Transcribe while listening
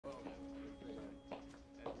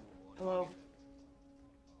Hello.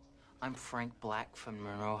 I'm Frank Black from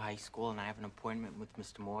Monroe High School, and I have an appointment with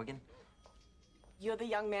Mr. Morgan. You're the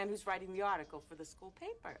young man who's writing the article for the school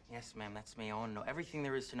paper. Yes, ma'am, that's me. I want to know everything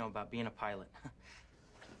there is to know about being a pilot.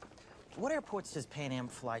 What airports does Pan Am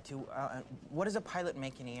fly to? What does a pilot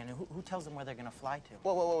make in the air, and who tells them where they're going to fly to?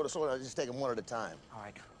 Whoa, so just take them one at a time. All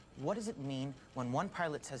right. What does it mean when one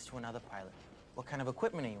pilot says to another pilot, what kind of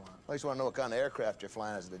equipment are you on? I just want to know what kind of aircraft you're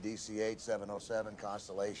flying. Is it a DC-8, 707,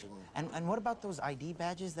 Constellation? And what about those ID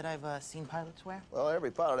badges that I've seen pilots wear? Well,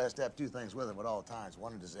 every pilot has to have two things with him at all times.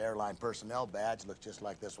 One is his airline personnel badge, looks just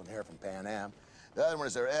like this one here from Pan Am. The other one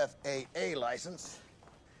is their FAA license,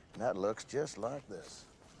 and that looks just like this.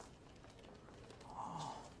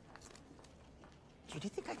 Oh. Do you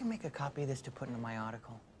think I can make a copy of this to put into my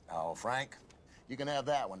article? Oh, Frank, you can have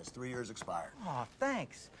that one. It's 3 years expired. Oh,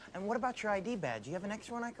 thanks. And what about your ID badge? You have an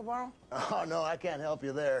extra one I could borrow? Oh, no, I can't help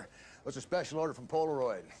you there. It was a special order from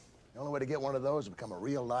Polaroid. The only way to get one of those is to become a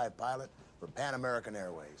real live pilot for Pan American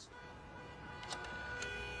Airways.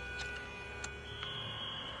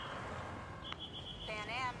 Pan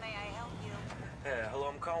Am, may I help you? Hello,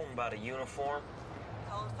 I'm calling about a uniform.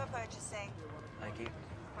 Hold for purchasing. Thank you.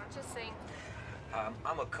 Purchasing.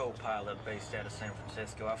 I'm a co-pilot based out of San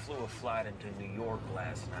Francisco. I flew a flight into New York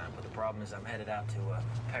last night, but the problem is I'm headed out to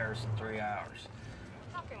Paris in 3 hours.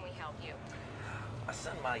 How can we help you? I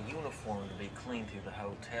sent my uniform to be cleaned through the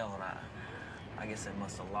hotel, and I guess they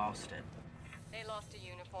must have lost it. They lost a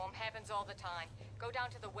uniform. Happens all the time. Go down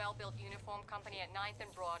to the Well-Built Uniform Company at 9th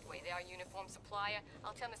and Broadway. They are uniform supplier.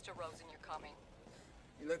 I'll tell Mr. Rosen you're coming.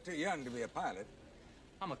 You look too young to be a pilot.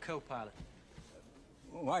 I'm a co-pilot.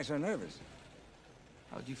 Why so nervous?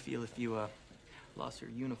 How'd you feel if you, lost your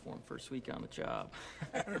uniform first week on the job?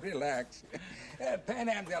 Relax. Pan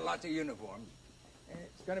Am's got lots of uniforms.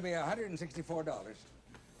 It's going to be $164.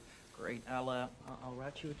 Great. I'll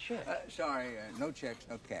write you a check. Sorry, no checks,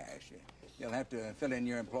 no cash. You'll have to fill in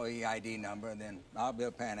your employee ID number, and then I'll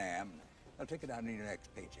bill Pan Am. I'll take it out in your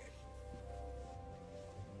next paycheck.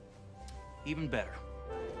 Even better.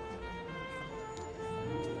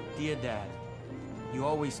 Dear Dad, you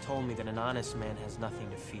always told me that an honest man has nothing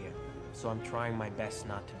to fear, so I'm trying my best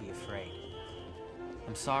not to be afraid.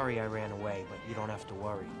 I'm sorry I ran away, but you don't have to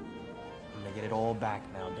worry. I'm gonna get it all back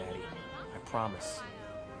now, Daddy. I promise.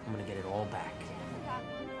 I'm gonna get it all back.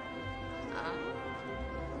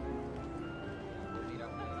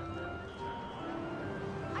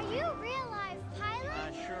 Are you a real live pilot?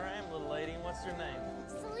 I sure am, little lady. And what's your name?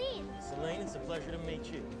 Celine. Celine, it's a pleasure to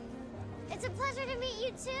meet you. It's a pleasure to meet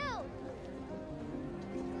you too.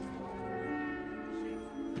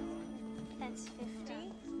 That's 50,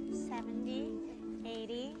 70,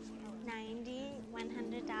 80, 90,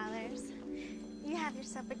 $100. You have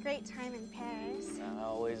yourself a great time in Paris. I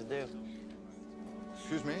always do.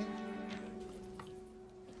 Excuse me?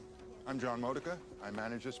 I'm John Modica. I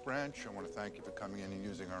manage this branch. I want to thank you for coming in and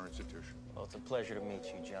using our institution. Well, it's a pleasure to meet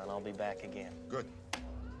you, John. I'll be back again. Good.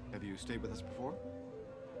 Have you stayed with us before?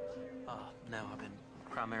 No, I've been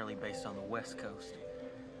primarily based on the West Coast.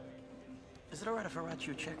 Is it all right if I write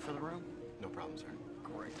you a check for the room? No problem, sir.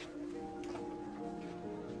 Great.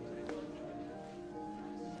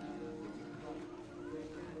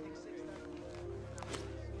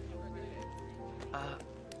 I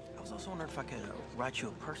was also wondering if I could write you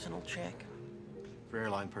a personal check. For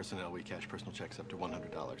airline personnel, we cash personal checks up to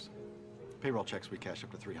 $100. Payroll checks, we cash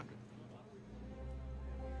up to $300.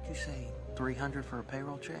 Did you say $300 for a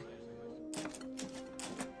payroll check?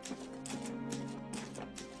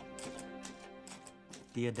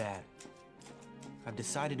 Dear Dad, I've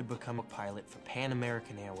decided to become a pilot for Pan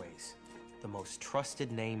American Airways, the most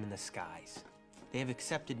trusted name in the skies. They have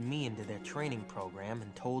accepted me into their training program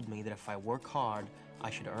and told me that if I work hard, I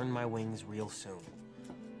should earn my wings real soon.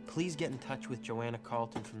 Please get in touch with Joanna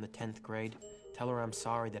Carlton from the 10th grade. Tell her I'm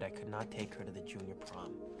sorry that I could not take her to the junior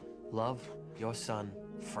prom. Love, your son,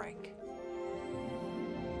 Frank.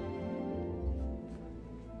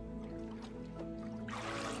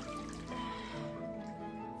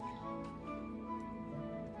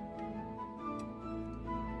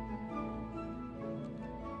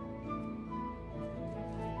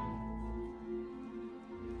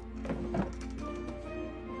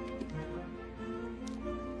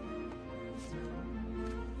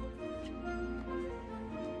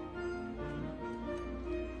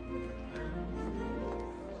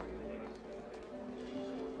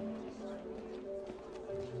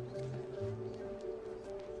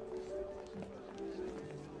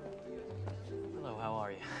 Hello, how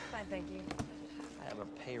are you? Fine, thank you. I have a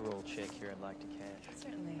payroll check here I'd like to cash.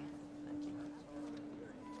 Certainly. Thank you.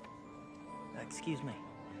 Excuse me.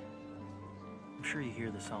 I'm sure you hear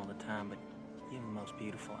this all the time, but you have the most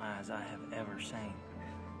beautiful eyes I have ever seen.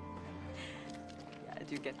 Yeah, I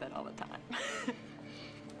do get that all the time.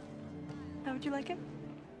 How would you like it?